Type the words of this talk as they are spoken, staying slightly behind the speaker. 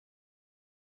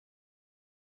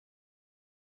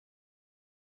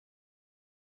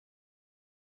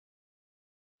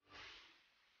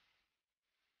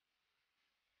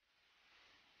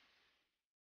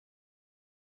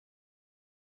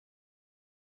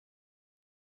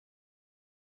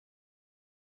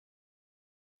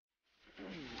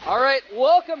All right,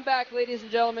 welcome back, ladies and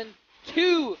gentlemen,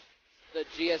 to the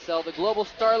GSL, the Global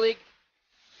Star League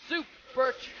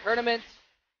Super Tournament.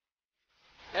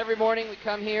 Every morning we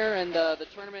come here and the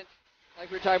tournament, like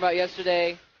we were talking about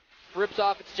yesterday, rips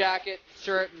off its jacket,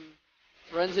 shirt, and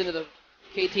runs into the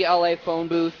KTLA phone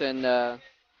booth and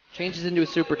changes into a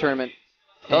super tournament.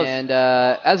 And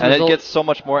as a result, it gets so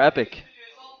much more epic.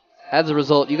 As a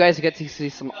result, you guys get to see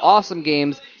some awesome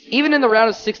games. Even in the round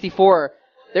of 64,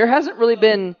 there hasn't really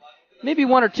been, maybe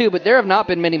one or two, but there have not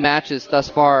been many matches thus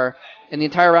far in the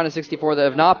entire round of 64 that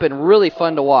have not been really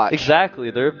fun to watch.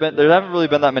 Exactly. There haven't really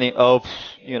been that many,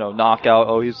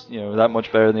 knockout, he's, that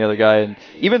much better than the other guy. And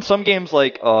even some games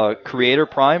like Creator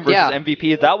Prime versus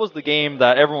MVP, that was the game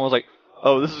that everyone was like,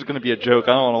 oh, this is going to be a joke,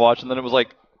 I don't want to watch. And then it was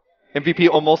like, MVP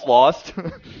almost lost.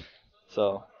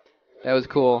 So. That was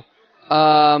cool.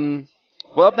 Well,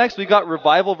 up next we got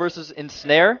Revival versus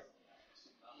oGsEnsnare.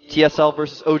 TSL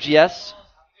versus OGS.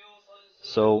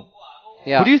 So,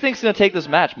 who do you think is going to take this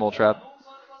match, Moletrap?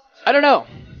 I don't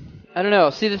know.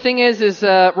 See, the thing is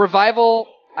Revival,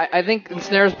 I think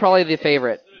oGsEnsnare is probably the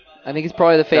favorite. I think he's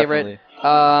probably the favorite. In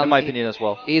my opinion as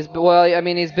well. He's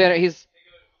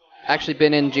actually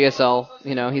been in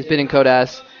GSL. He's been in Code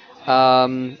S.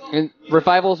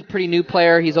 Revival's a pretty new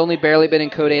player. He's only barely been in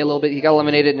Code A a little bit. He got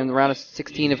eliminated in the round of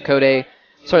 16 of Code A.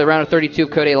 Sorry, the round of 32 of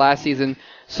Code A last season.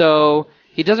 So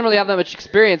he doesn't really have that much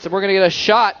experience, and we're going to get a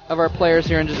shot of our players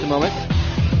here in just a moment.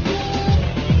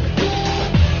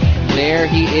 There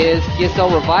he is,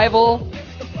 TSL Revival.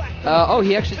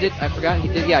 He actually did, I forgot, he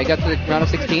got to the round of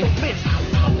 16.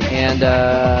 And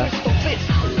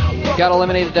got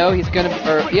eliminated though. He got to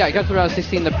the round of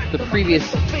 16 the previous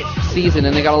season,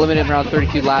 and they got eliminated in round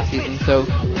 32 last season. So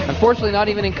unfortunately not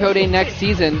even in Code A next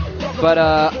season. But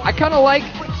I kind of like,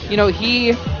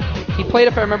 he played,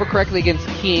 if I remember correctly, against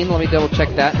Keen. Let me double check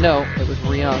that. No, it was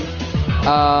Ryung.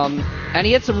 And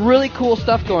he had some really cool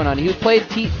stuff going on. He played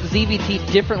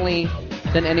ZVT differently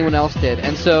than anyone else did.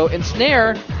 And so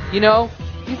oGsEnsnare,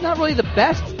 he's not really the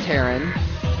best Terran.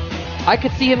 I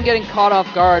could see him getting caught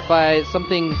off guard by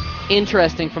something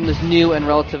interesting from this new and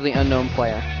relatively unknown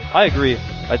player. I agree.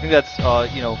 I think that's,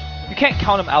 you can't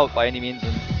count him out by any means.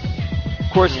 And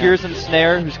of course, here's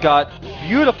oGsEnsnare, who's got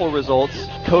beautiful results,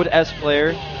 Code S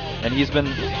player, and he's been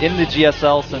in the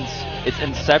GSL since its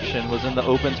inception, was in the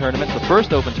Open Tournament. The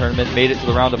first Open Tournament, made it to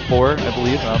the round of 4, I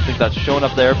believe. I don't think that's shown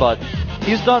up there, but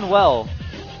he's done well.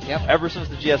 Yep. Ever since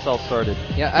the GSL started.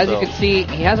 Yeah, as you can see,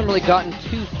 he hasn't really gotten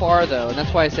too far though, and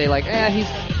that's why I say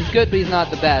he's good, but he's not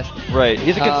the best. Right.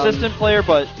 He's a consistent player,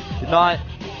 but not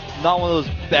one of those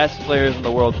best players in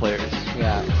the world players.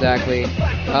 Yeah, exactly.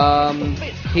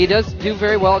 He does do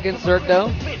very well against Zerg though.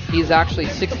 He's actually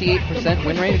 68%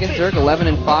 win rate against Zerg,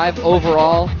 11-5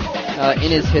 overall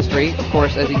in his history. Of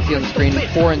course, as you can see on the screen,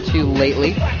 4-2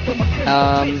 lately.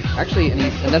 Actually, and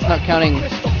that's not counting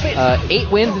 8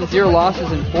 wins and 0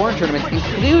 losses in foreign tournaments,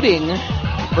 including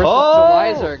versus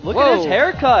July Zerg. Look at his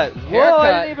haircut. Whoa,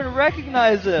 I didn't even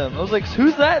recognize him. I was like,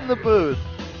 who's that in the booth?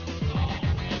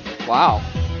 Wow.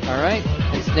 All right.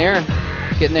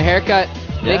 oGsEnsnare getting the haircut,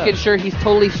 making sure he's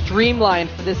totally streamlined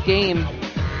for this game.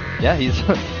 Yeah, he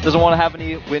doesn't want to have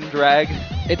any wind drag.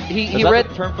 He read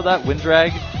the term for that, wind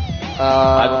drag.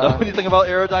 I don't know anything about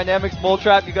aerodynamics,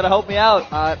 Moletrap. You gotta help me out.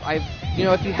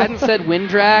 If you hadn't said wind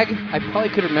drag, I probably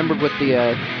could have remembered what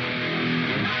the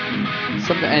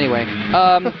something. Anyway,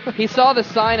 he saw the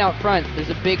sign out front.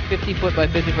 There's a big 50-foot by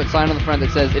 50-foot sign on the front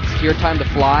that says "It's your time to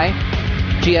fly,"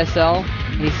 GSL.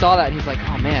 And he saw that, and he's like,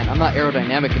 "Oh man, I'm not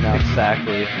aerodynamic enough."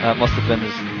 Exactly. That must have been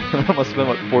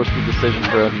what forced the decision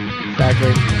for him.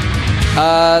 Exactly.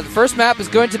 The first map is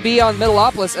going to be on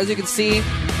Metalopolis. As you can see,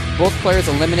 both players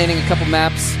eliminating a couple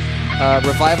maps.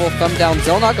 Revival thumb down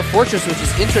Zelnaga Fortress, which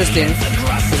is interesting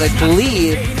because I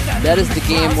believe that is the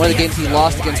game, one of the games he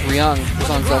lost against Ryung was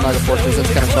on Zelnaga Fortress.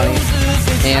 That's kind of funny.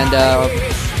 And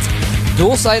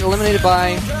Dual Sight eliminated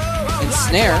by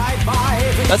oGsEnsnare.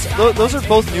 Those are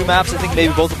both new maps. I think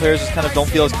maybe both the players just kind of don't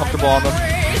feel as comfortable on them.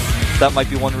 That might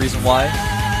be one reason why.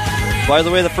 By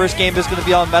the way, the first game is going to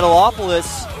be on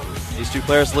Metalopolis. These two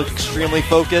players look extremely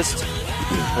focused.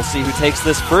 We'll see who takes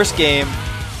this first game.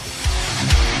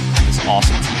 This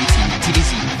awesome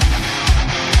TBC.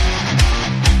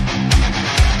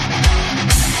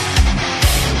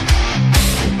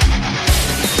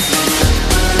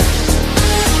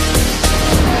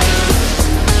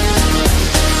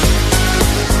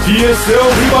 TSL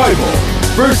Revival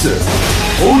versus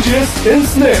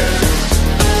oGsEnsnare.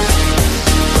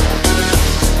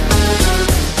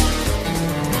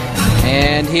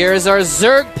 And here's our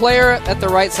Zerg player at the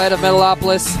right side of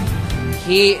Metalopolis.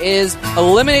 he is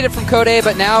eliminated from Code A,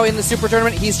 but now in the Super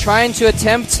Tournament, he's trying to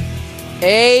attempt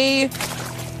a...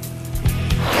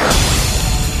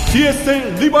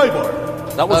 TSL Revival.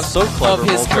 That was so clever. Of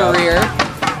his Moltrap. career.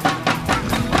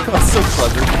 That was so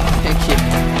clever. Thank you.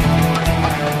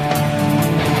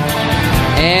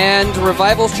 And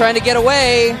Revival's trying to get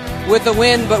away with the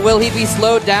win, but will he be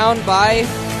slowed down by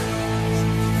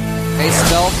a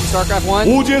spell from StarCraft 1?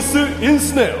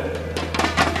 oGsEnsnare.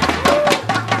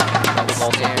 That was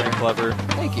also pretty clever.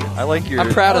 Thank you. I like your.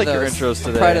 I'm proud I of like those. your intros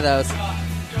today. I'm proud of those.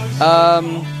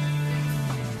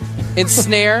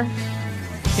 Ensnare,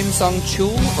 Kim Sung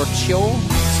Chul or Chul,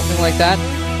 something like that.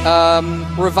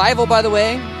 Revival, by the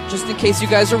way, just in case you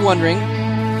guys are wondering,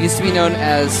 used to be known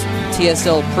as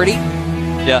TSL Pretty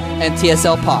Yeah. and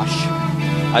TSL Posh.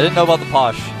 I didn't know about the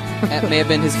Posh. That may have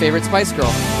been his favorite Spice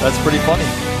Girl. That's pretty funny.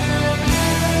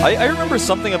 I remember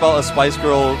something about a Spice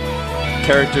Girl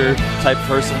character type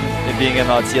person it being in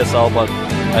TSL, but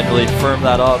I didn't really firm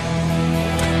that up.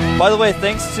 By the way,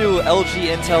 thanks to LG,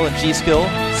 Intel, and G-Skill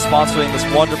sponsoring this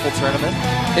wonderful tournament.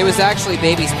 It was actually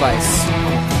Baby Spice.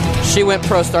 She went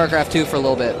pro StarCraft 2 for a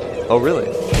little bit. Oh, really?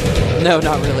 No,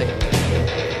 not really.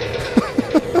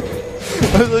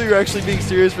 I thought you were actually being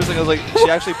serious for a second. I was like, she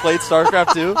actually played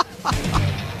StarCraft 2?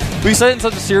 But you said it in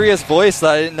such a serious voice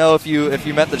that I didn't know if you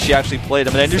meant that she actually played.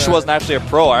 I mean, I knew she wasn't actually a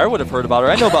pro. I would have heard about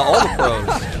her. I know about all the pros.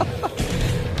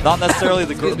 Not necessarily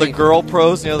the girl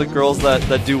pros, the girls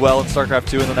that do well in StarCraft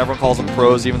 2, and then everyone calls them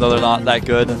pros even though they're not that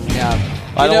good. Yeah.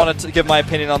 I don't want to give my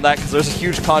opinion on that because there's a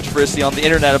huge controversy on the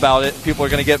internet about it. People are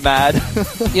going to get mad.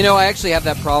 I actually have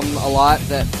that problem a lot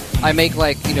that I make,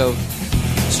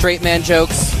 straight man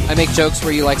jokes. I make jokes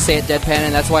where you, say it deadpan,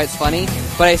 and that's why it's funny.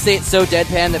 But I say it so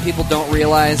deadpan that people don't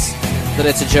realize that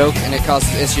it's a joke, and it causes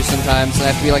issues sometimes. And I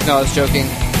have to be like, no, I was joking.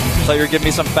 So you're giving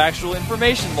me some factual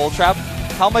information, Moltrap.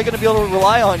 How am I going to be able to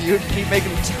rely on you to keep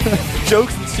making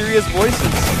jokes in serious voices?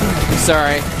 I'm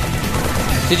sorry.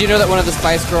 Did you know that one of the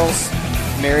Spice Girls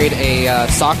married a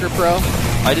soccer pro?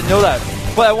 I didn't know that.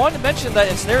 But I wanted to mention that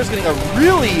Ensnare is getting a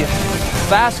really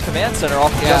fast command center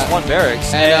off of just one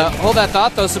barracks. And hold that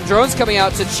thought, though. Some drones coming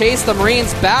out to chase the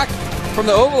Marines back from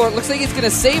the Overlord. Looks like he's going to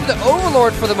save the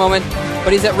Overlord for the moment,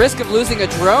 but he's at risk of losing a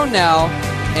drone now.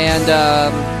 And,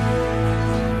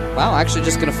 wow, actually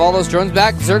just going to follow those drones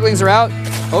back. Zerglings are out.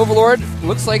 Overlord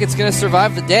looks like it's going to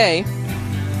survive the day.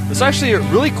 This is actually a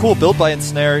really cool build by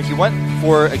Ensnare. He went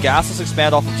for a gasless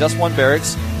expand off of just one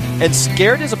barracks and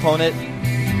scared his opponent.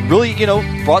 Really,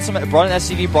 brought an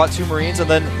SCV, brought 2 Marines, and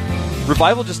then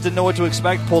Revival just didn't know what to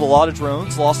expect, pulled a lot of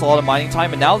drones, lost a lot of mining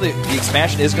time, and now the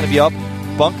expansion is going to be up.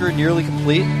 Bunker nearly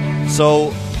complete.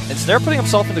 So Ensnare putting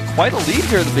himself into quite a lead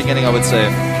here at the beginning, I would say.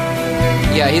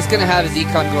 Yeah, he's going to have his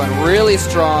econ going really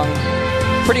strong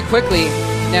pretty quickly.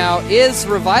 Now, is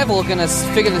Revival going to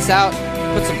figure this out,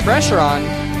 put some pressure on?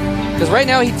 Because right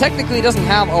now he technically doesn't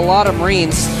have a lot of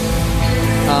Marines.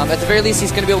 At the very least,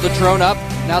 he's going to be able to drone up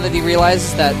now that he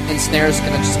realizes that Ensnare's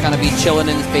going to just kind of be chilling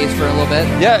in his base for a little bit.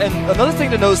 Yeah, and another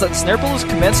thing to know is that Ensnare built his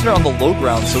command center on the low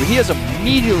ground, so he has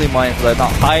immediately mined for that,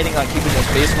 not hiding, not keeping his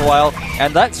base for a while.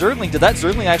 And that Zergling, did that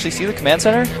Zergling actually see the command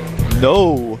center?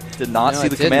 No, did not see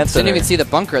the command center. Didn't even see the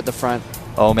bunker at the front.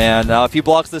 Oh man, now if he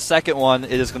blocks the second one,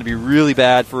 it is going to be really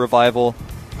bad for Revival.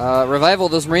 Revival,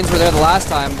 those Marines were there the last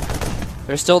time.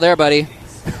 They're still there, buddy.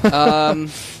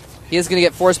 He is going to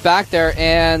get forced back there,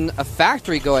 and a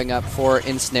factory going up for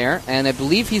Ensnare, and I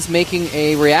believe he's making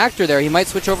a reactor there. He might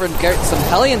switch over and get some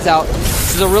Hellions out.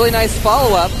 This is a really nice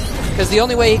follow-up, because the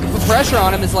only way he can put pressure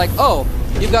on him is like, oh,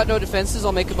 you've got no defenses,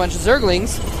 I'll make a bunch of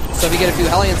Zerglings. So if you get a few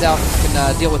Hellions out, you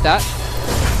can deal with that.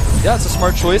 Yeah, it's a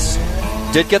smart choice.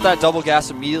 Did get that double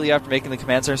gas immediately after making the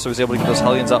command center, so he was able to get those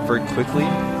Hellions out very quickly.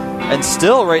 And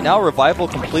still, right now, Revival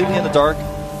completely in the dark.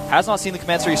 Has not seen the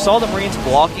command center. He saw the Marines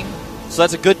blocking, so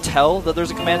that's a good tell that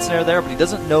there's a command center there, but he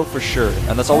doesn't know for sure.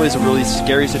 And that's always a really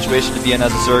scary situation to be in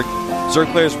as a Zerg. Zerg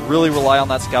players really rely on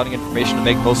that scouting information to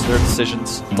make most of their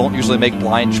decisions. Don't usually make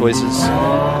blind choices,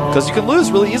 because you can lose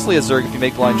really easily as Zerg if you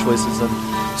make blind choices. And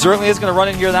Zergling is going to run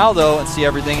in here now, though, and see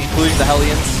everything, including the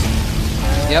Hellions.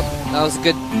 Yep, that was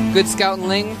good scouting.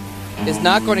 Ling is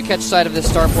not going to catch sight of this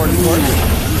starport, of course.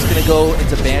 He's going to go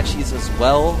into Banshees as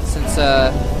well, since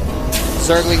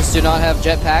Zerglings do not have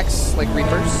jetpacks like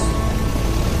Reapers.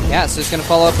 Yeah, so he's going to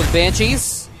follow up with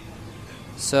Banshees.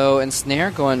 So,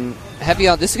 Ensnare going heavy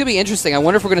on. This is going to be interesting. I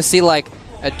wonder if we're going to see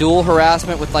a dual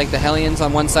harassment with the Hellions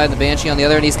on one side and the Banshee on the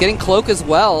other. And he's getting Cloak as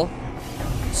well.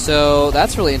 So,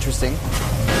 that's really interesting.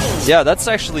 Yeah, that's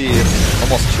actually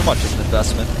almost too much of an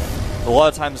investment. A lot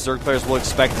of times Zerg players will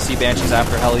expect to see Banshees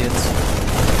after Hellions.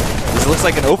 It looks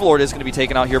like an Overlord is going to be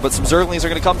taken out here, but some Zerglings are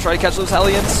going to come try to catch those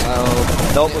Hellions.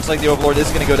 Oh. Nope, looks like the Overlord is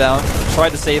going to go down.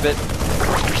 Tried to save it.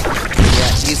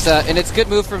 Yeah, he's and it's a good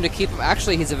move for him to keep him.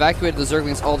 Actually, he's evacuated the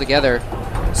Zerglings altogether,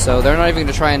 so they're not even going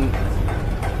to try and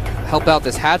help out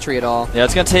this hatchery at all. Yeah,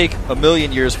 it's going to take a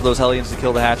million years for those Hellions to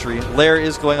kill the hatchery. Lair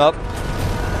is going up.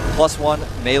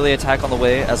 +1 melee attack on the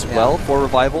way as well for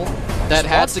Revival. That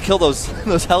wants to kill those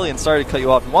Hellions. Sorry to cut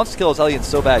you off. He wants to kill those Hellions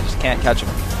so bad, just can't catch them.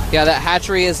 Yeah, that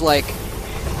hatchery is like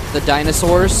the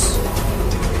dinosaurs,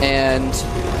 and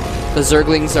the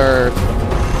Zerglings are,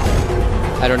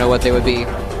 I don't know what they would be.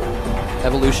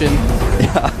 Evolution.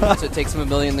 Yeah. So it takes him a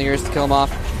million years to kill them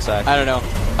off. Exactly. I don't know.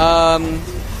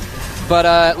 But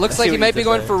it looks like he might be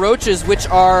going for roaches, which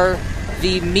are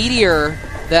the meteor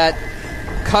that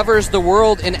covers the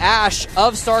world in ash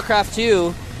of StarCraft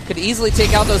 2. Could easily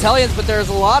take out those Hellions, but there's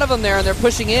a lot of them there, and they're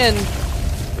pushing in,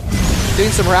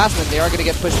 doing some harassment. They are going to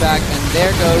get pushed back, and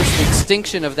there goes the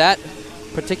extinction of that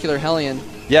particular Hellion.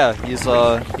 Yeah, he's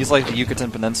like the Yucatan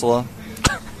Peninsula.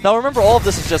 Now remember, all of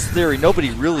this is just theory.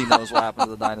 Nobody really knows what happened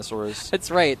to the dinosaurs.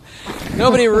 That's right.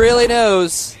 Nobody really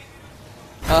knows.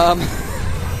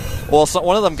 Well,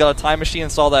 one of them got a time machine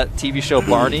and saw that TV show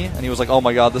Barney, and he was like, oh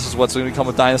my god, this is what's going to come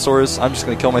with dinosaurs. I'm just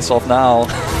going to kill myself now.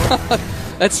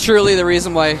 That's truly the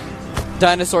reason why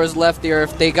dinosaurs left the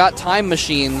Earth. They got time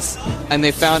machines, and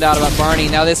they found out about Barney.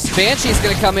 Now this Banshee is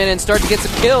going to come in and start to get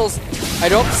some kills. I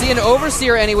don't see an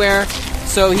Overseer anywhere,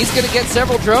 so he's going to get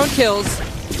several drone kills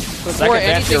before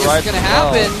anything is going to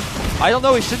happen. I don't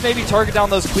know, he should maybe target down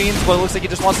those queens, but it looks like he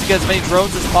just wants to get as many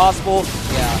drones as possible.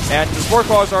 Yeah. And the Spore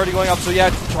Crawler is already going up, so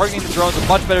yeah, targeting the drones is a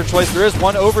much better choice. There is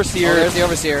one Overseer. Oh, there's the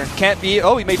Overseer. Can't be.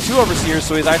 Oh, he made 2 Overseers,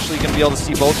 so he's actually going to be able to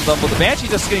see both of them. But the Banshee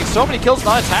just getting so many kills,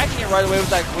 not attacking it right away with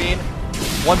that queen.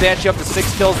 One Banshee up to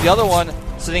 6 kills, the other one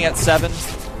sitting at 7.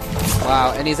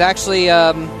 Wow, and he's actually,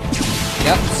 yep,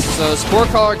 so Spore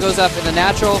Crawler goes up in the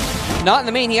natural, not in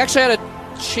the main. He actually had a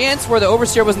chance where the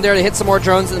Overseer wasn't there to hit some more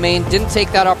drones in the main, didn't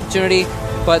take that opportunity,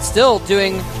 but still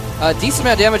doing a decent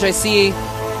amount of damage. I see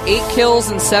 8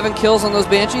 kills and 7 kills on those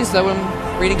Banshees. Is that what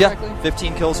I'm reading correctly?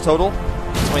 15 kills total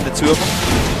between the 2 of them.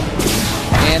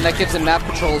 And that gives him map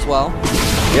control as well.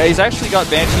 Yeah, he's actually got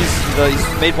Banshees.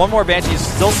 He's made one more Banshee. He's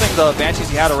still seeing the Banshees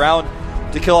he had around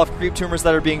to kill off creep tumors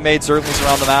that are being made, Zerglings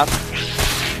around the map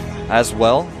as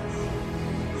well.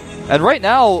 And right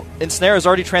now, Ensnare has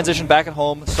already transitioned back at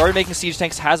home, started making siege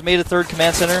tanks, has made a 3rd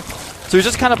command center. So he's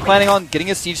just kind of planning on getting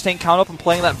his siege tank count up and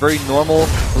playing that very normal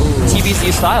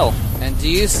TBC style. And do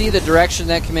you see the direction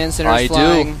that command center is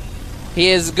flying? I do. He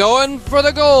is going for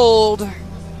the gold.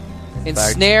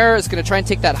 Ensnare is going to try and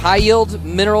take that high yield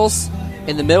minerals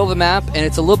in the middle of the map, and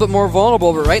it's a little bit more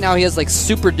vulnerable, but right now he has like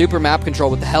super duper map control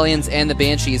with the Hellions and the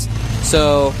Banshees,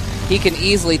 so he can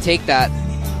easily take that.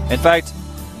 In fact,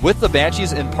 with the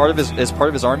Banshees as part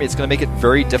of his army, it's going to make it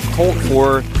very difficult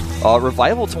for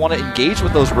Revival to want to engage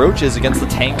with those roaches against the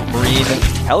tank, marine,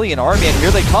 Hellion army, and here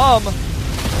they come.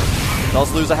 They'll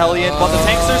lose a Hellion, but the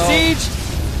tanks are siege.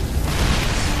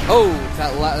 Oh,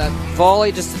 that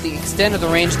volley just at the extent of the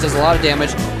range does a lot of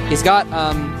damage. He's got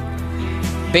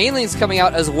Banelings coming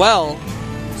out as well,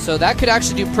 so that could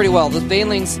actually do pretty well. The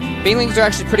Banelings are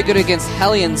actually pretty good against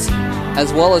Hellions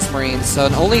as well as Marines, so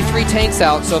only 3 tanks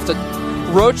out, so if the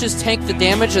Roaches tank the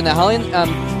damage and the Hellion,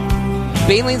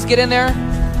 Banelings get in there,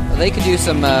 they could do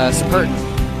some hurting.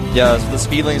 Yeah, so the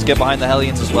Speedlings get behind the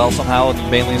Hellions as well somehow, and the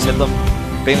Banelings hit them.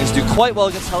 Banelings do quite well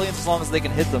against Hellions as long as they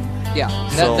can hit them. Yeah,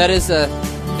 that is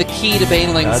the key to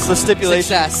Banelings' that's the stipulation.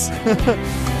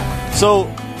 Success.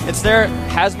 So, Ensnare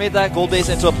has made that gold base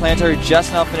into a planetary,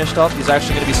 just now finished up. He's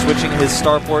actually going to be switching his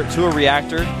starport to a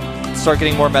reactor to start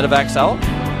getting more medevacs out.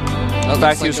 In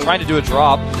fact, he was trying to do a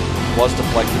drop, was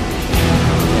deflected.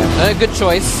 Yeah, a good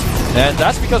choice. And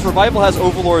that's because Revival has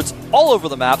Overlords all over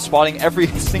the map, spotting every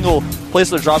single place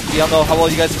they're dropped. I don't know how well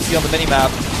you guys can see on the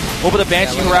mini-map. A little bit of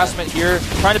Banshee harassment here,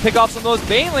 trying to pick off some of those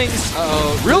Banelings.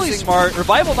 Uh-oh. Really smart.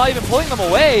 Revival not even pulling them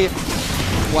away.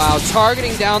 Wow,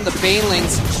 targeting down the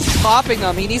Banelings, popping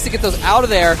them. He needs to get those out of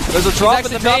there. There's a drop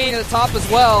in the main. At the top as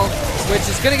well, which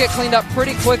is going to get cleaned up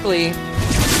pretty quickly.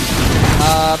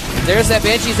 There's that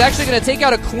Banshee. He's actually going to take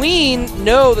out a Queen.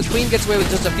 No, the Queen gets away with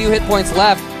just a few hit points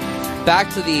left.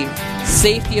 Back to the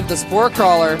safety of the Spore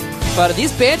Crawler. But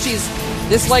these Banshees,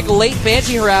 this like late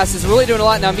Banshee harass is really doing a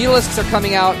lot. Now Mutalisks are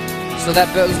coming out, so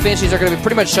that those Banshees are going to be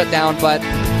pretty much shut down, but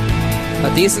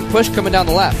a decent push coming down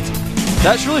the left.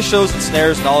 That really shows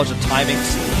Ensnare's knowledge of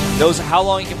timings. Knows how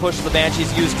long he can push the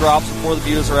Banshees, use drops before the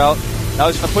Mutas are out. Now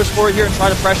he's going to push forward here and try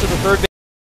to pressure the 3rd